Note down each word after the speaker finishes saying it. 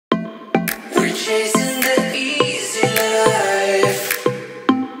chasing the easy life.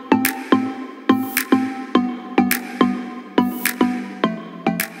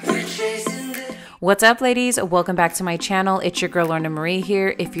 What's up, ladies? Welcome back to my channel. It's your girl Lorna Marie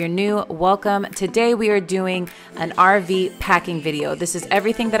here. If you're new, welcome. Today we are doing an RV packing video. This is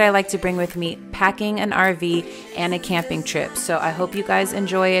everything that I like to bring with me packing an RV and a camping trip. So I hope you guys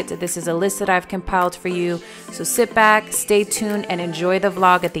enjoy it. This is a list that I've compiled for you. So sit back, stay tuned, and enjoy the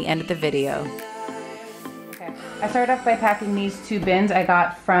vlog at the end of the video. Okay, I started off by packing these two bins I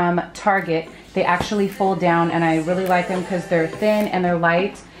got from Target. They actually fold down and I really like them because they're thin and they're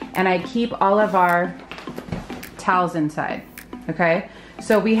light. And I keep all of our towels inside, okay?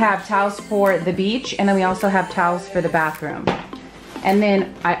 So we have towels for the beach, and then we also have towels for the bathroom. And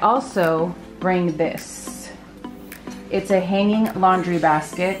then I also bring this. It's a hanging laundry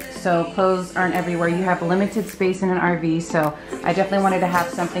basket, so clothes aren't everywhere. You have limited space in an RV, so I definitely wanted to have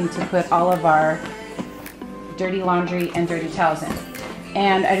something to put all of our dirty laundry and dirty towels in.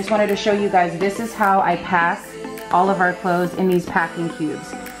 And I just wanted to show you guys, this is how I pack all of our clothes in these packing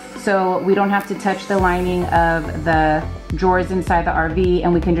cubes. So we don't have to touch the lining of the drawers inside the RV,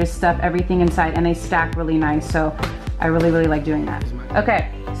 and we can just stuff everything inside, and they stack really nice. So I really like doing that.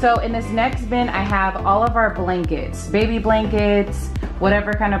 Okay, so in this next bin I have all of our blankets, baby blankets,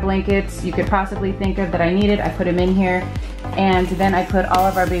 whatever kind of blankets you could possibly think of that I needed. I put them in here, and then I put all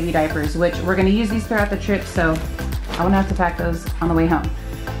of our baby diapers, which we're gonna use these throughout the trip, so I won't have to pack those on the way home.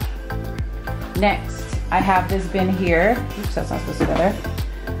 Next, I have this bin here. Oops, that's not supposed to go there.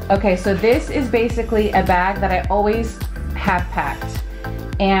 Okay, so this is basically a bag that I always have packed.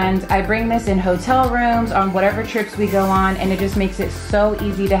 And I bring this in hotel rooms, on whatever trips we go on, and it just makes it so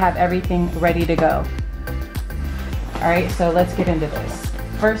easy to have everything ready to go. All right, so let's get into this.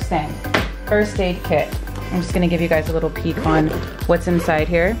 First thing, first aid kit. I'm just gonna give you guys a little peek on what's inside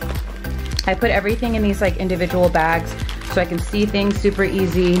here. I put everything in these like individual bags so I can see things super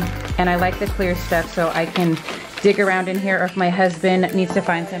easy, and I like the clear stuff so I can dig around in here, or if my husband needs to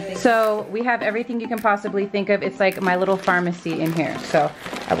find something. So we have everything you can possibly think of. It's like my little pharmacy in here. So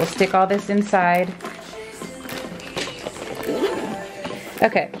I will stick all this inside.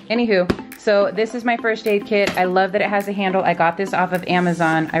 Okay, anywho, so this is my first aid kit. I love that it has a handle. I got this off of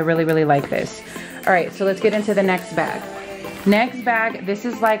Amazon. I really like this. All right, so let's get into the next bag. Next bag, this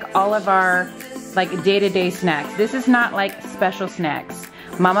is like all of our like day-to-day snacks. This is not like special snacks.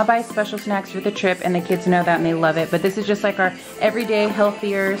 Mama buys special snacks for the trip, and the kids know that and they love it. But this is just like our everyday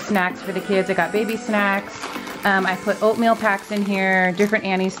healthier snacks for the kids. I got baby snacks. I put oatmeal packs in here, different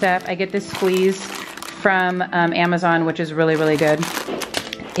Annie stuff. I get this squeeze from Amazon, which is really good.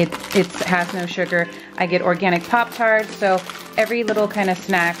 It has no sugar. I get organic Pop-Tarts. So every little kind of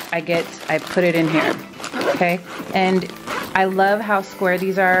snack I put it in here. Okay, and I love how square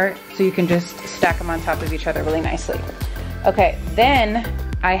these are, so you can just stack them on top of each other really nicely. Okay, then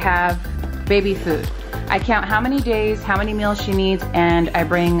I have baby food. I count how many days, how many meals she needs, and I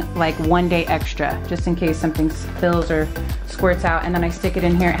bring like 1 day extra just in case something spills or squirts out, and then I stick it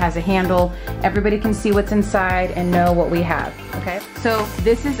in here. It has a handle. Everybody can see what's inside and know what we have, okay? So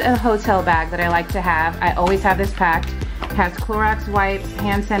this is a hotel bag that I like to have. I always have this packed. It has Clorox wipes,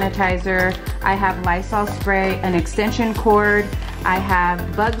 hand sanitizer. I have Lysol spray, an extension cord. I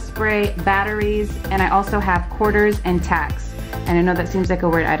have bug spray, batteries, and I also have quarters and tacks. And I know that seems like a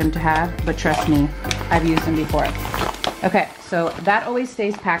weird item to have, but trust me, I've used them before. Okay, so that always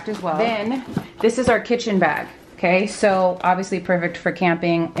stays packed as well. Then, this is our kitchen bag, okay? So obviously perfect for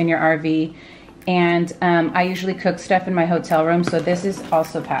camping in your RV. And I usually cook stuff in my hotel room, so this is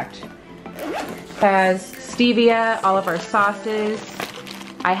also packed. It has stevia, all of our sauces.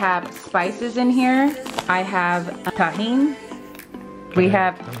 I have spices in here. I have tahini.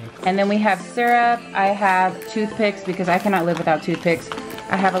 And then we have syrup. I have toothpicks because I cannot live without toothpicks.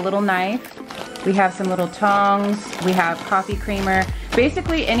 I have a little knife. We have some little tongs. We have coffee creamer.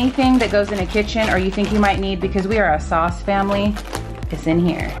 Basically anything that goes in a kitchen or you think you might need, because we are a sauce family, is in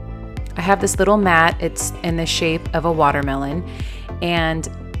here. I have this little mat. It's in the shape of a watermelon, and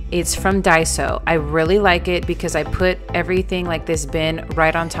it's from Daiso. I really like it because I put everything like this bin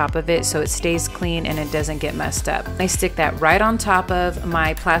right on top of it so it stays clean and it doesn't get messed up. I stick that right on top of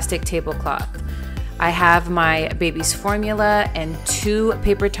my plastic tablecloth. I have my baby's formula and 2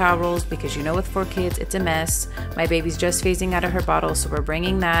 paper towel rolls because you know with 4 kids it's a mess. My baby's just phasing out of her bottle, so we're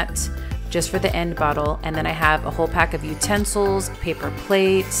bringing that just for the end bottle. And then I have a whole pack of utensils, paper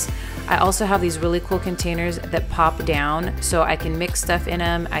plates. I also have these really cool containers that pop down so I can mix stuff in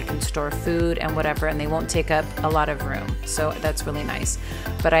them, I can store food and whatever, and they won't take up a lot of room. So that's really nice.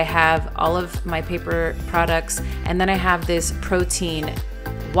 But I have all of my paper products, and then I have this protein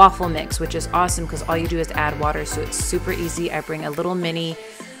waffle mix, which is awesome because all you do is add water, so it's super easy. I bring a little mini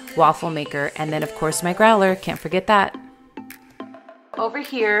waffle maker, and then of course my growler, can't forget that. Over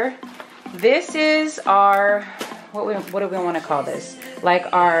here, this is our, what do we want to call this?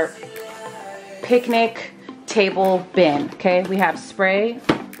 Like our picnic table bin, okay? We have spray,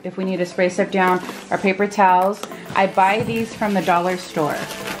 if we need to spray stuff down, our paper towels. I buy these from the dollar store,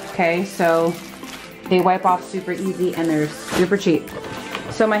 okay? So they wipe off super easy and they're super cheap.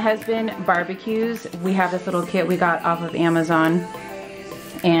 So my husband barbecues. We have this little kit we got off of Amazon,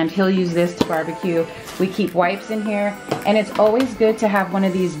 and he'll use this to barbecue. We keep wipes in here, and it's always good to have one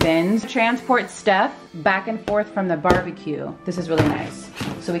of these bins. Transport stuff back and forth from the barbecue. This is really nice.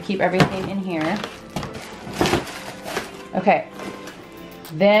 So we keep everything in here. Okay.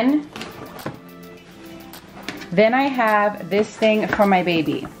 Then I have this thing for my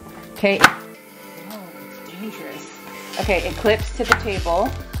baby. Okay. Oh, it's dangerous. Okay, it clips to the table.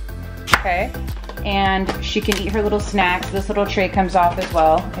 Okay. And she can eat her little snacks. This little tray comes off as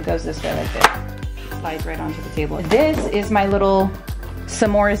well. It goes this way like this. Slides right onto the table. This is my little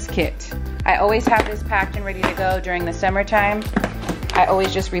s'mores kit. I always have this packed and ready to go during the summertime. I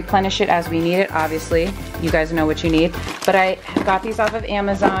always just replenish it as we need it, obviously. You guys know what you need. But I got these off of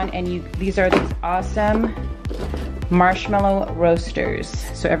Amazon, and these are these awesome marshmallow roasters.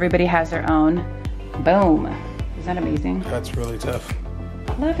 So everybody has their own. Boom. Isn't that amazing? That's really tough.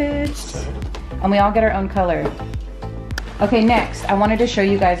 Love it. And we all get our own color. Okay, next, I wanted to show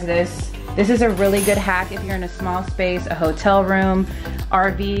you guys this. This is a really good hack if you're in a small space, a hotel room,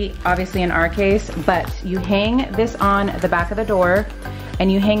 RV, obviously in our case, but you hang this on the back of the door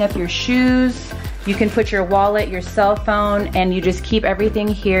and you hang up your shoes. You can put your wallet, your cell phone, and you just keep everything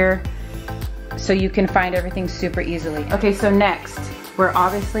here so you can find everything super easily. Okay, so next, we're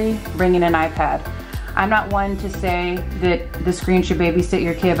obviously bringing an iPad. I'm not one to say that the screen should babysit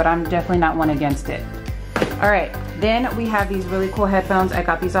your kid, but I'm definitely not one against it. All right, then we have these really cool headphones. I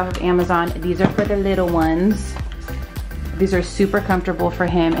got these off of Amazon. These are for the little ones. These are super comfortable for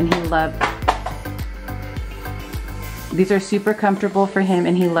him, and he loves. These are super comfortable for him,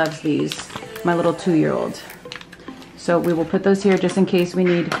 and he loves these. My little 2-year-old. So we will put those here just in case we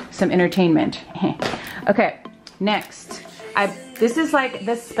need some entertainment. Okay, next. This is like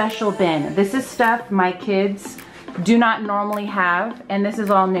the special bin. This is stuff my kids do not normally have, and this is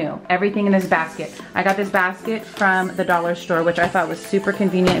all new. Everything in this basket. I got this basket from the dollar store, which I thought was super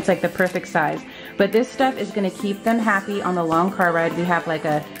convenient. It's like the perfect size. But this stuff is gonna keep them happy on the long car ride. We have like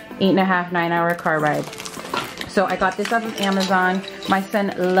a 8.5, 9-hour car ride. So I got this off of Amazon. My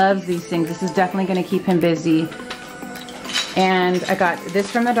son loves these things. This is definitely gonna keep him busy. And I got this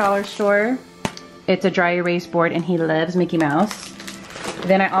from the dollar store. It's a dry erase board, and he loves Mickey Mouse.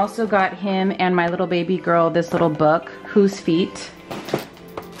 Then I also got him and my little baby girl this little book, Whose Feet.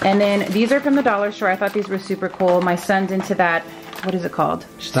 And then these are from the dollar store. I thought these were super cool. My son's into that, what is it called?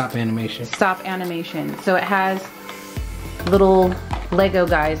 Stop animation. Stop animation. So it has little Lego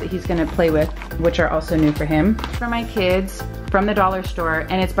guys that he's gonna play with, which are also new for him. For my kids, from the dollar store,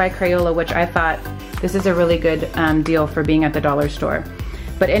 and it's by Crayola, which I thought this is a really good deal for being at the dollar store.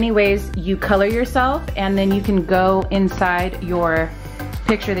 But anyways, you color yourself, and then you can go inside your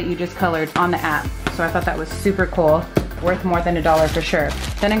picture that you just colored on the app. So I thought that was super cool. Worth more than $1 for sure.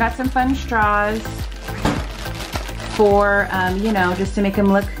 Then I got some fun straws for, you know, just to make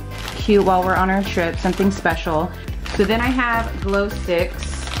them look cute while we're on our trip, something special. So then I have glow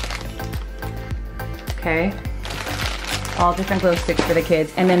sticks. Okay. All different glow sticks for the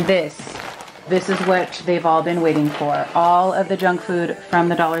kids. And then this is what they've all been waiting for. All of the junk food from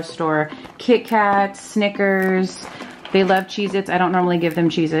the dollar store. Kit Kats, Snickers. They love Cheez-Its. I don't normally give them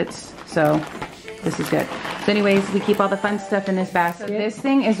Cheez-Its, so this is good. So anyways, we keep all the fun stuff in this basket. So this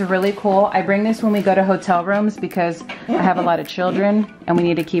thing is really cool. I bring this when we go to hotel rooms because I have a lot of children and we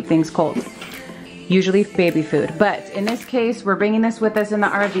need to keep things cold. Usually baby food. But in this case, we're bringing this with us in the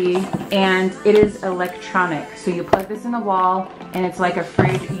RV, and it is electronic. So you plug this in the wall and it's like a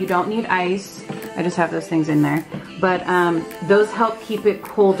fridge. You don't need ice. I just have those things in there. But those help keep it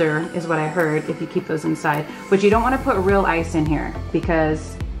colder is what I heard if you keep those inside. But you don't want to put real ice in here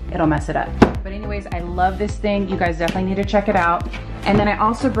because it'll mess it up. But anyways, I love this thing. You guys definitely need to check it out. And then I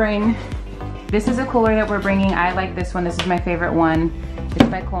also bring, this is a cooler that we're bringing. I like this one. This is my favorite one. It's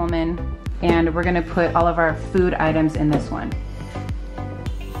by Coleman. And we're gonna put all of our food items in this one.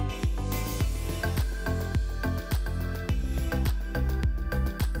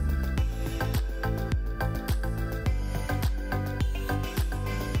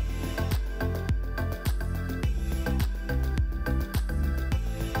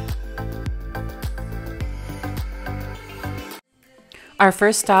 Our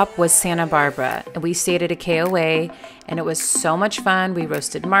first stop was Santa Barbara, and we stayed at a KOA, and it was so much fun. We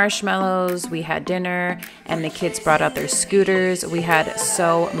roasted marshmallows, we had dinner, and the kids brought out their scooters. We had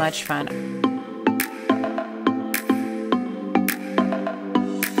so much fun.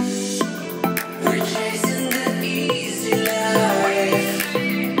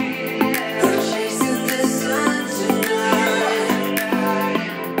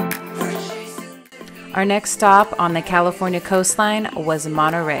 Our next stop on the California coastline was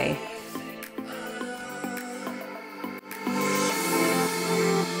Monterey.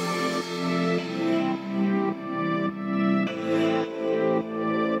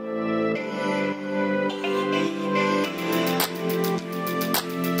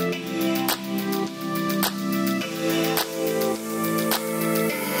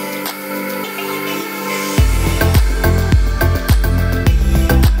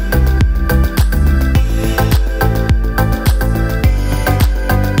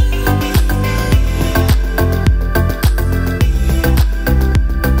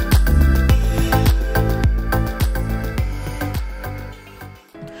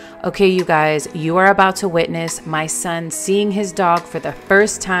 Okay, you guys, you are about to witness my son seeing his dog for the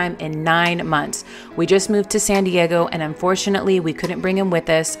first time in 9 months. We just moved to San Diego, and unfortunately we couldn't bring him with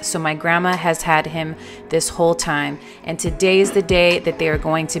us, so my grandma has had him this whole time. And today is the day that they are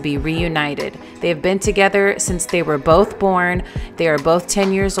going to be reunited. They have been together since they were both born. They are both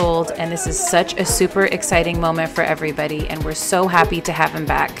 10 years old, and this is such a super exciting moment for everybody, and we're so happy to have him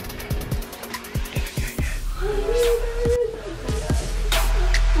back.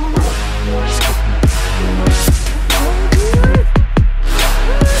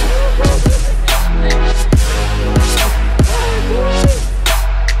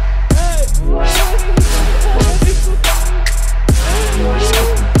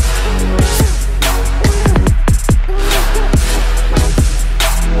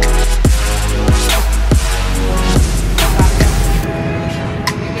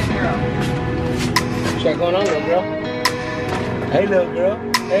 What's going on, little girl? Hey, little girl.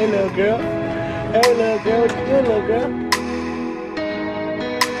 Hey, little girl. Hey, little girl. What you doing, little girl?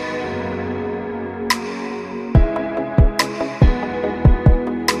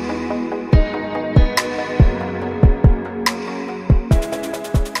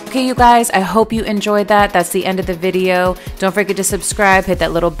 Okay, you guys, I hope you enjoyed that. That's the end of the video. Don't forget to subscribe, hit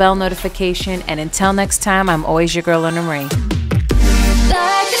that little bell notification, and until next time, I'm always your girl, Lorna Marie.